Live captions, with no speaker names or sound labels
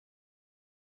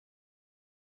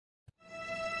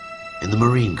In the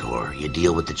Marine Corps, you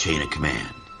deal with the chain of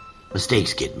command.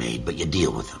 Mistakes get made, but you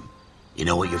deal with them. You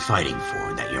know what you're fighting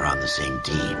for, that you're on the same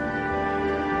team.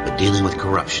 But dealing with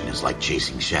corruption is like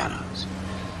chasing shadows.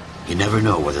 You never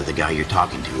know whether the guy you're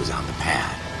talking to is on the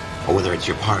pad, or whether it's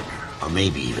your partner, or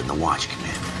maybe even the watch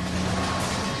commander.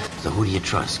 So who do you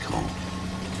trust, Cole?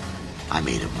 I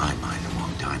made up my mind a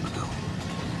long time ago.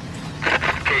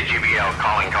 KGBL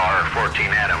calling caller 14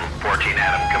 Adam. 14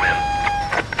 Adam, come in.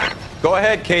 Go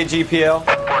ahead, KGPL.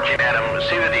 14 Adam,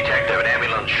 see the detective, an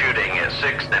ambulance shooting at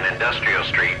 6th and Industrial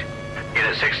Street.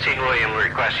 Unit 16 William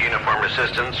requests uniformed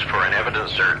assistance for an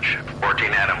evidence search.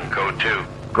 14 Adam, code 2.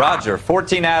 Roger,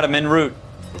 14 Adam en route.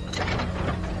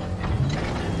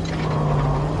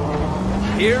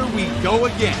 Here we go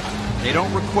again. They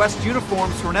don't request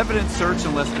uniforms for an evidence search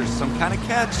unless there's some kind of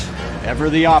catch. Ever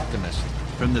the optimist.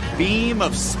 From the beam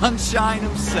of sunshine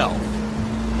himself.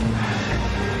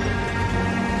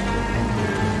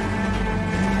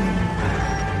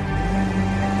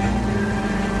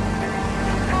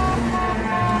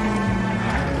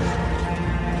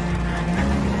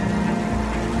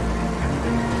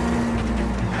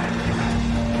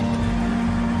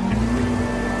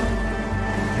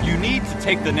 You need to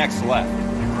take the next left.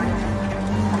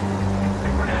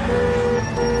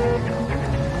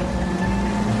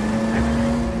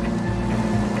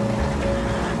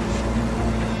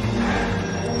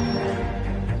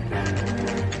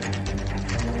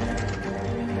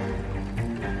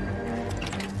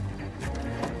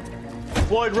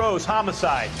 Floyd Rose,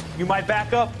 homicide. You might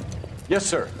back up? Yes,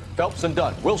 sir. Phelps and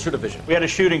Dunn, Wilshire Division. We had a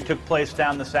shooting took place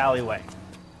down this alleyway.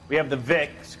 We have the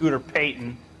Vic, Scooter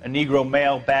Payton, a Negro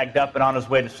male bagged up and on his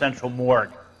way to Central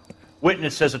Morgue.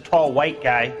 Witness says a tall white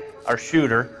guy, our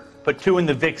shooter, put 2 in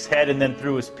the Vic's head and then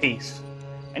threw his piece.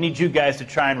 I need you guys to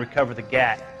try and recover the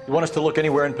gat. You want us to look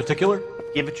anywhere in particular?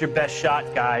 Give it your best shot,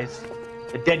 guys.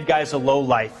 The dead guy's a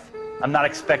lowlife. I'm not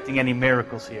expecting any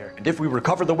miracles here. And if we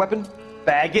recover the weapon?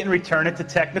 Bag it and return it to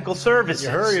technical services. You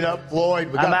hurried up,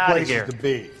 Floyd. We I'm got outta places here. to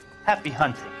be. Happy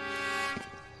hunting.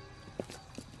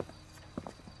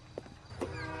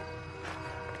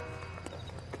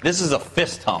 This is a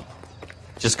fist hump.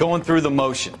 Just going through the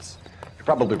motions. You're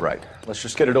probably right. Let's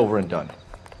just get it over and done.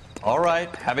 All right,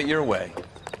 have it your way.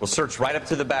 We'll search right up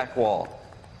to the back wall.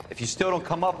 If you still don't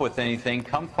come up with anything,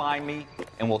 come find me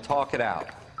and we'll talk it out.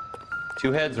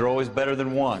 2 heads are always better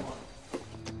than 1.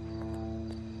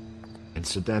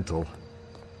 Incidental.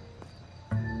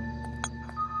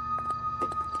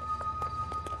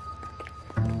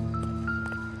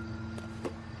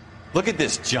 Look at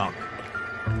this junk.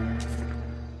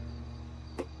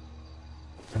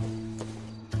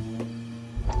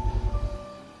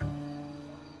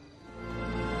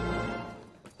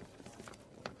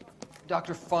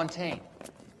 Dr. Fontaine,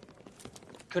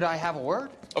 could I have a word?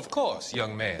 Of course,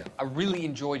 young man. I really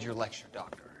enjoyed your lecture,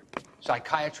 Doctor.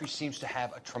 Psychiatry seems to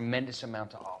have a tremendous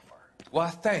amount to offer. Why,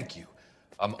 thank you.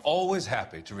 I'm always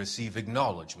happy to receive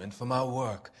acknowledgement for my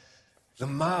work. The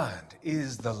mind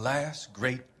is the last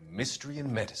great mystery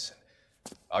in medicine.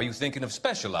 Are you thinking of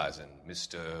specializing,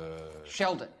 Mr.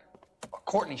 Sheldon, or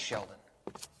Courtney Sheldon.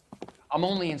 I'm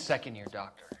only in 2nd year,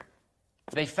 Doctor.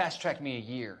 They fast-tracked me a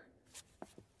year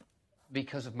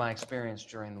because of my experience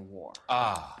during the war.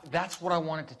 Ah. That's what I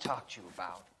wanted to talk to you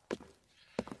about.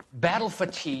 Battle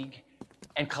fatigue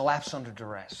and collapse under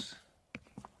duress.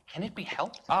 Can it be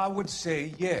helped? I would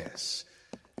say yes,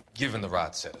 given the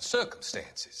right set of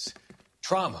circumstances.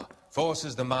 Trauma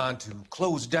forces the mind to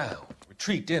close down,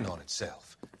 retreat in on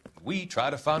itself. We try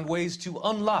to find ways to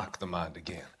unlock the mind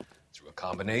again through a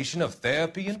combination of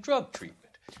therapy and drug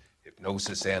treatment.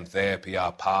 Hypnosis and therapy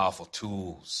are powerful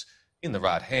tools in the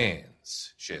right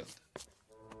hands, Sheldon.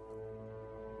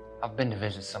 I've been to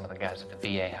visit some of the guys at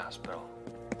the VA hospital.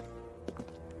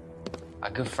 A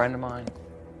good friend of mine,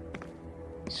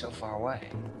 he's so far away.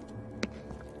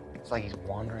 It's like he's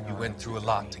wandering You around. went through a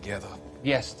lot together.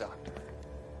 Yes, Doctor.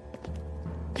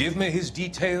 Give me his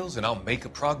details and I'll make a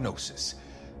prognosis.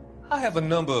 I have a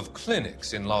number of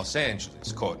clinics in Los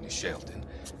Angeles, Courtney Sheldon,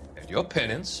 and your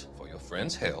penance, for your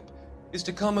friend's help, is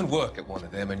to come and work at one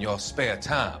of them in your spare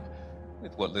time,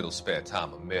 with what little spare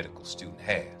time a medical student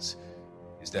has.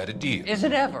 Is that a deal? Is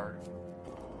it ever?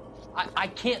 I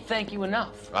can't thank you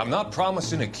enough. I'm not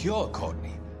promising a cure,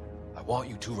 Courtney. I want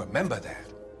you to remember that.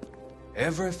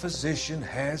 Every physician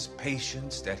has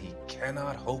patients that he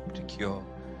cannot hope to cure,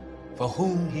 for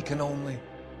whom he can only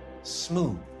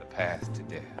smooth the path to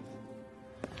death.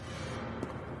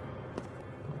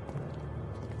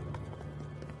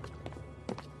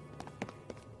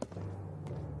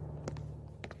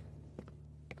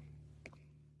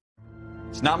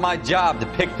 It's not my job to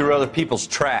pick through other people's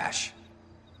trash.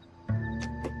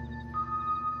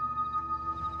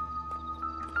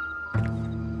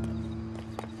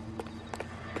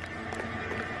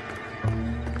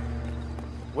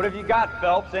 What have you got,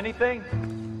 Phelps? Anything?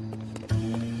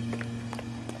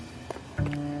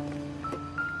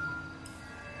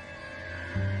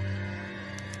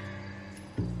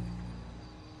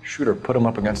 Shooter put him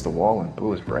up against the wall and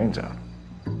blew his brains out.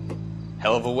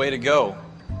 Hell of a way to go.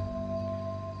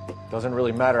 Doesn't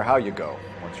really matter how you go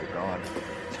once you're gone.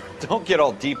 Don't get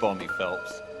all deep on me,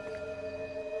 Phelps.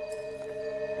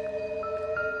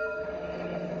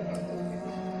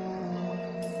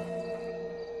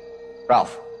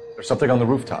 Ralph, there's something on the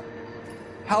rooftop.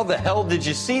 How the hell did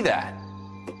you see that?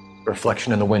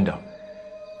 Reflection in the window.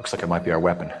 Looks like it might be our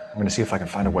weapon. I'm gonna see if I can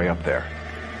find a way up there.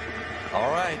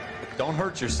 All right, don't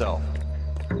hurt yourself.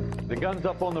 The gun's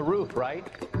up on the roof, right?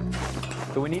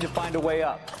 So we need to find a way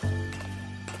up.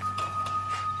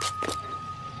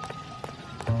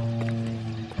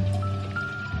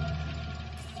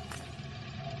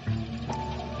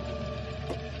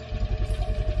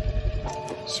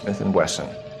 Smith & Wesson,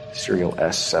 serial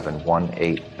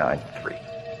S71893.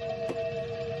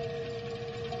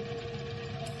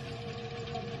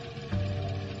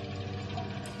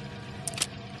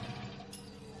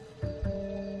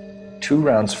 Two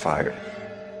rounds fired,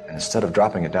 and instead of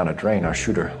dropping it down a drain, our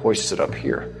shooter hoists it up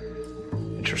here.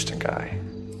 Interesting guy.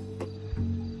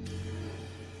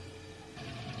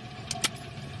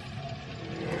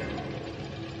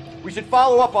 We should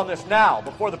follow up on this now,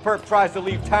 before the perp tries to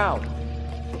leave town.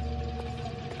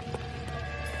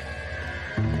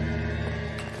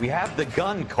 We have the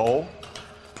gun, Cole.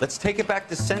 Let's take it back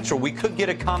to Central. We could get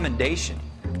a commendation.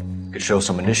 Could show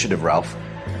some initiative, Ralph.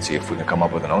 See if we can come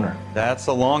up with an owner. That's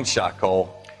a long shot,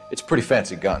 Cole. It's a pretty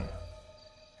fancy gun.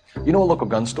 You know a local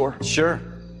gun store? Sure.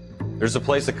 There's a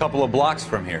place a couple of blocks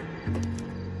from here.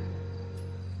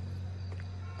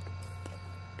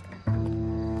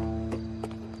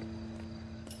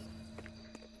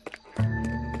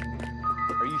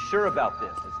 Are you sure about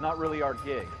this? It's not really our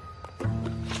gig.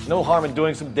 No harm in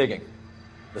doing some digging.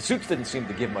 The suits didn't seem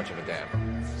to give much of a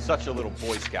damn. Such a little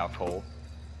Boy Scout, Cole.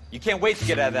 You can't wait to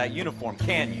get out of that uniform,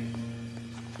 can you?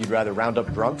 You'd rather round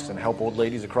up drunks and help old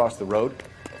ladies across the road?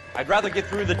 I'd rather get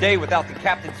through the day without the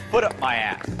captain's foot up my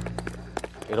ass.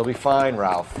 It'll be fine,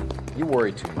 Ralph. You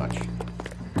worry too much.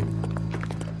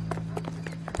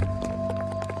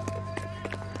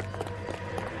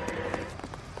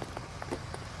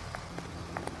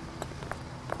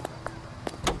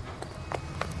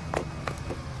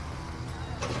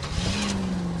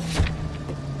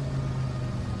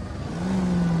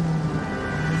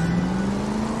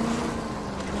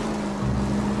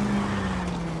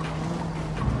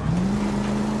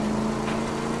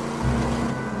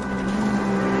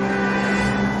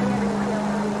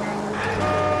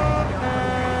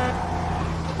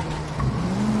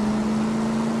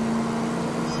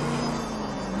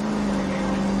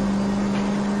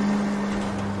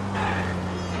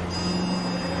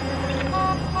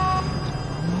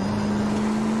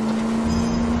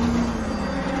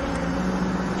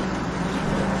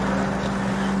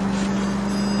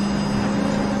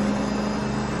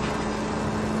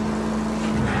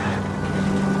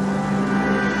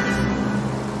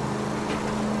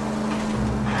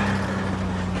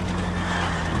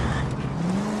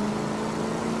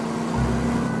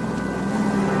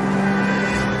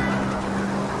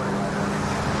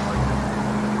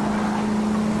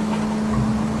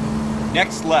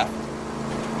 Next left.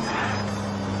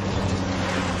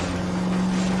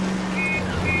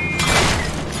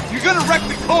 You're gonna wreck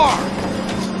the car!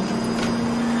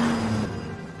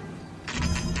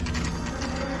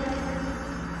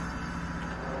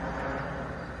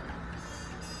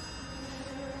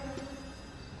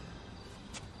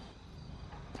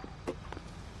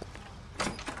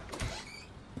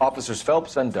 Officers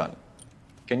Phelps and Dunn.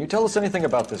 Can you tell us anything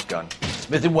about this gun?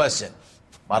 Smith & Wesson,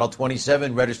 Model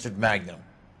 27, registered Magnum.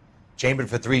 Chambered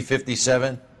for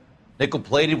 .357,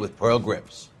 nickel-plated with pearl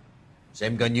grips.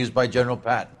 Same gun used by General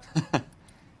Patton.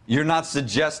 You're not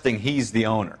suggesting he's the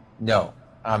owner? No,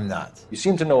 I'm not. You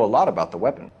seem to know a lot about the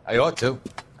weapon. I ought to.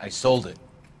 I sold it.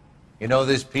 You know,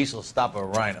 this piece will stop a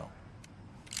rhino.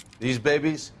 These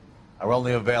babies are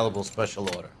only available special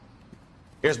order.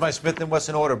 Here's my Smith &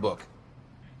 Wesson order book.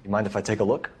 You mind if I take a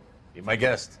look? Be my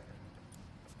guest.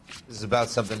 This is about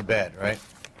something bad, right?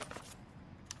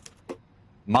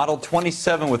 Model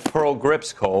 27 with pearl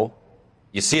grips, Cole.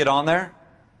 You see it on there?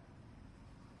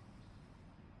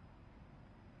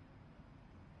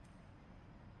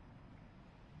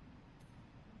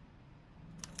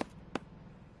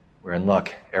 We're in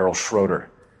luck. Errol Schroeder,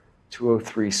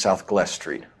 203 South Gless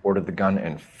Street. Ordered the gun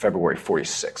in February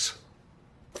 '46.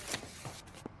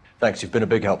 Thanks, you've been a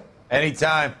big help.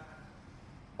 Anytime.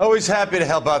 Always happy to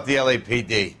help out the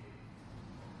LAPD.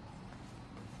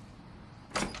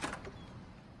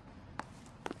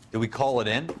 Do we call it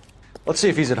in? Let's see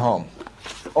if he's at home.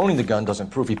 Owning the gun doesn't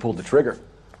prove he pulled the trigger.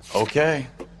 Okay.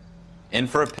 In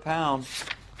for a pound.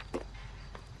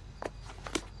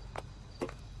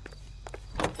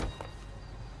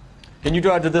 Can you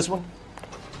drive to this one?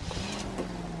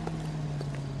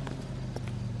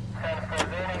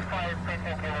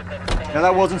 Now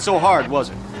that wasn't so hard, was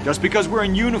it? Just because we're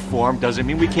in uniform doesn't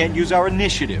mean we can't use our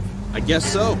initiative. I guess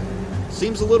so.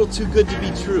 Seems a little too good to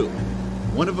be true.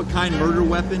 One-of-a-kind murder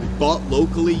weapon bought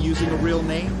locally using a real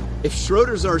name? If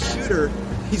Schroeder's our shooter,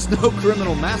 he's no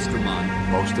criminal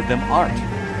mastermind. Most of them aren't.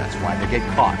 That's why they get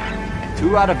caught. And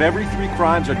 2 out of every 3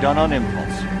 crimes are done on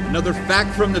impulse. Another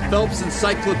fact from the Phelps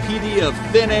Encyclopedia of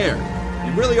Thin Air.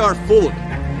 You really are full of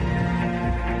it.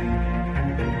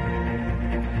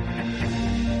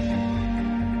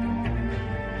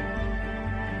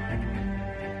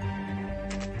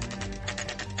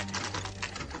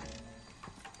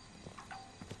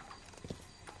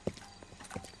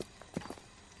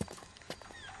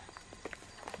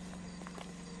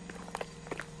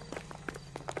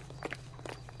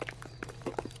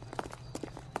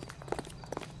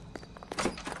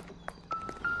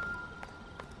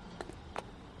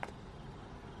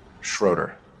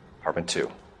 Schroeder, apartment 2.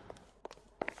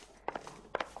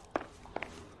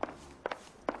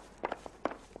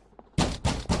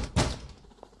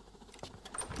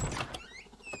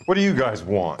 What do you guys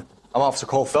want? I'm Officer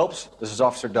Cole Phelps. This is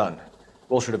Officer Dunn,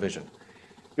 Wilshire Division.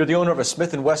 You're the owner of a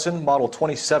Smith & Wesson Model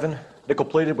 27,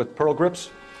 nickel-plated with pearl grips?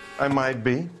 I might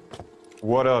be.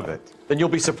 What of it? Then you'll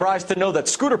be surprised to know that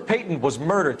Scooter Payton was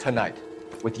murdered tonight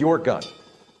with your gun.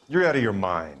 You're out of your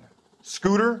mind.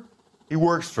 Scooter? He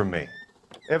works for me.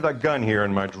 I have that gun here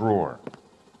in my drawer.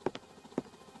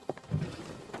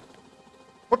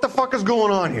 What the fuck is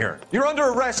going on here? You're under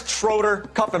arrest, Schroeder.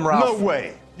 Cuff him, Ralph. No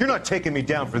way. You're not taking me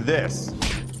down for this.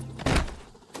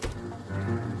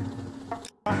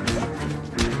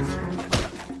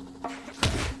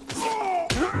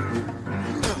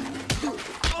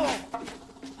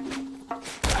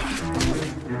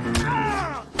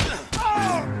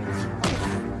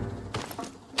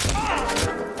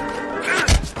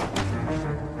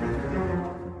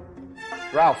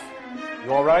 Ralph,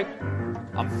 you all right?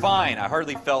 I'm fine. I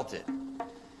hardly felt it.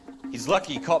 He's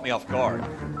lucky he caught me off guard.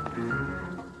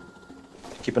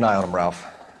 Keep an eye on him, Ralph.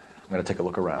 I'm gonna take a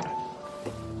look around.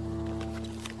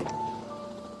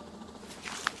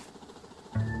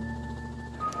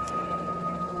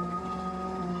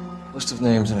 List of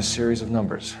names and a series of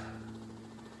numbers.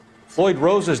 Floyd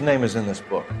Rose's name is in this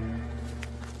book.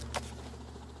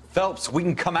 Phelps, we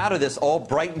can come out of this all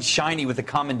bright and shiny with a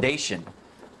commendation.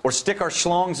 Or stick our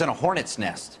schlongs in a hornet's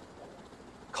nest.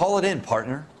 Call it in,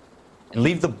 partner. And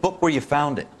leave the book where you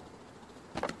found it.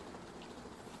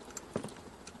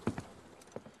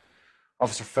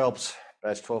 Officer Phelps,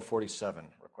 badge 1247.